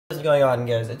What's going on,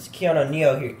 guys? It's Keanu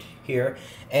Neo here,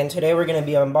 and today we're going to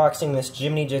be unboxing this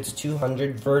Gemini Jets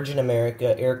 200 Virgin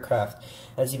America aircraft.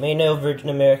 As you may know, Virgin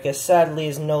America sadly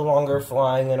is no longer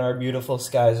flying in our beautiful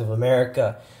skies of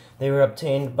America. They were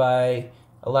obtained by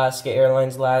Alaska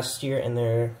Airlines last year, and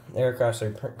their aircrafts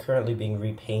are currently being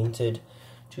repainted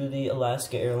to the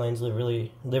Alaska Airlines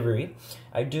livery.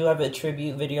 I do have a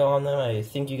tribute video on them. I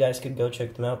think you guys could go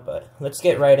check them out, but let's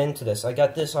get right into this. I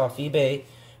got this off eBay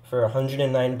for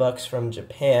 $109 from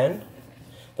Japan.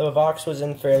 The box was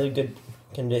in fairly good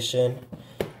condition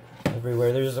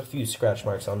everywhere. There's a few scratch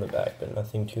marks on the back, but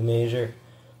nothing too major.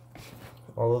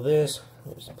 All of this,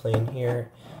 there's a plane here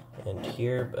and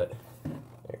here, but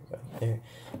there you go. There.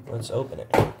 Let's open it.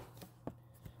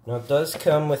 Now it does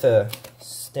come with a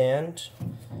stand.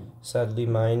 Sadly,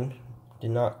 mine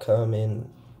did not come in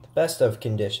the best of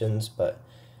conditions, but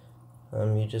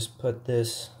you just put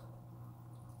this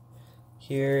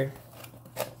here,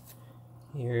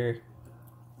 here,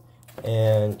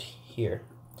 and here.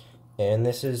 And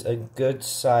this is a good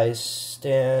size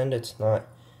stand. It's not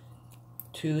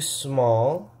too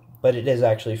small, but it is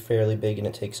actually fairly big, and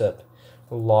it takes up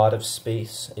a lot of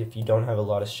space if you don't have a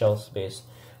lot of shelf space.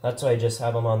 That's why I just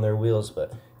have them on their wheels,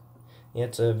 but yeah,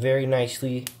 it's a very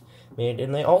nicely made,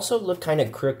 and they also look kind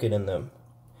of crooked in them.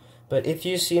 But if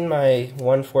you've seen my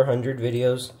 1-400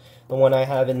 videos, the one I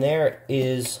have in there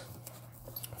is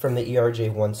from the ERJ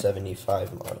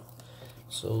 175 model.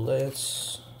 So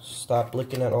let's stop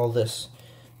looking at all this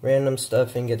random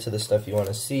stuff and get to the stuff you want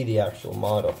to see, the actual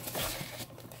model.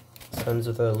 It comes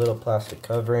with a little plastic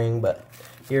covering, but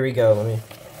here we go. Let me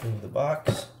move the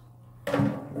box.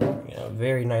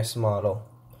 Very nice model.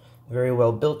 Very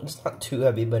well built. It's not too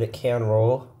heavy, but it can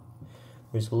roll.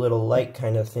 There's a little light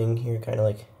kind of thing here, kind of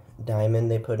like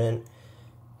diamond they put in.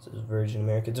 This is Virgin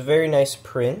America. It's a very nice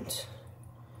print.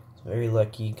 It's very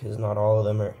lucky because not all of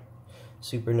them are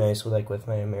super nice. Like with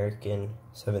my American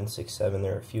 767,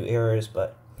 there are a few errors,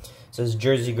 but it says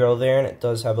Jersey Girl there, and it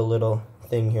does have a little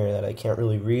thing here that I can't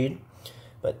really read.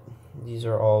 But these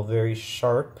are all very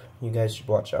sharp. You guys should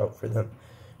watch out for them.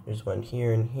 There's one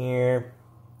here and here.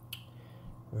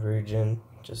 Virgin,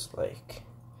 just like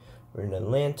Virgin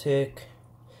Atlantic.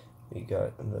 We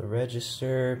got the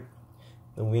register.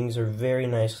 The wings are very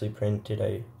nicely printed.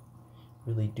 I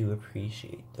really do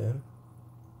appreciate them.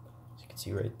 As you can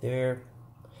see right there.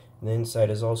 And the inside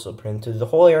is also printed. The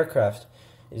whole aircraft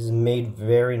is made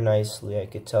very nicely. I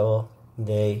could tell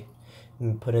they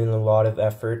put in a lot of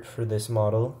effort for this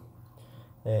model.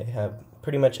 They have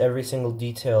pretty much every single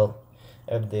detail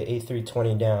of the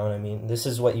A320 down. I mean, this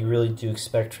is what you really do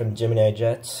expect from Gemini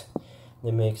jets.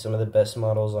 They make some of the best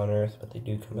models on Earth, but they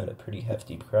do come at a pretty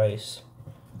hefty price.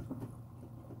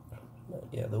 But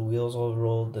yeah, the wheels all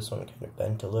rolled. This one kind of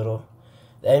bent a little.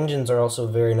 The engines are also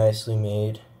very nicely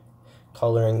made.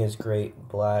 Coloring is great,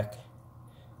 black.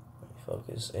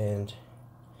 Focus, and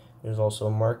there's also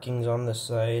markings on the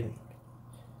side.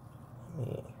 There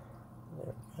we go.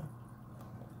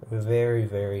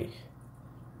 Very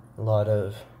a lot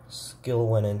of skill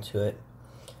went into it.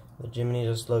 The Gemini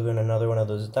just logo in another one of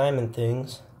those diamond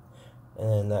things,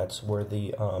 and that's where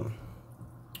the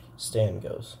stand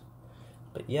goes.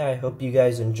 But yeah, I hope you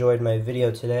guys enjoyed my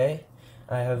video today.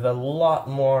 I have a lot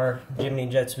more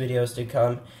Gemini Jets videos to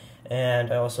come,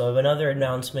 and I also have another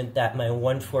announcement that my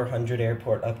 1-400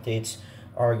 airport updates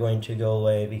are going to go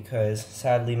away because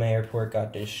sadly my airport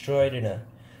got destroyed in a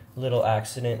little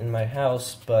accident in my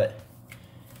house. But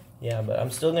yeah, but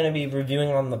I'm still going to be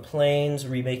reviewing on the planes,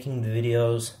 remaking the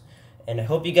videos, and I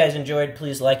hope you guys enjoyed.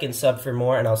 Please like and sub for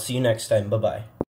more, and I'll see you next time. Bye-bye.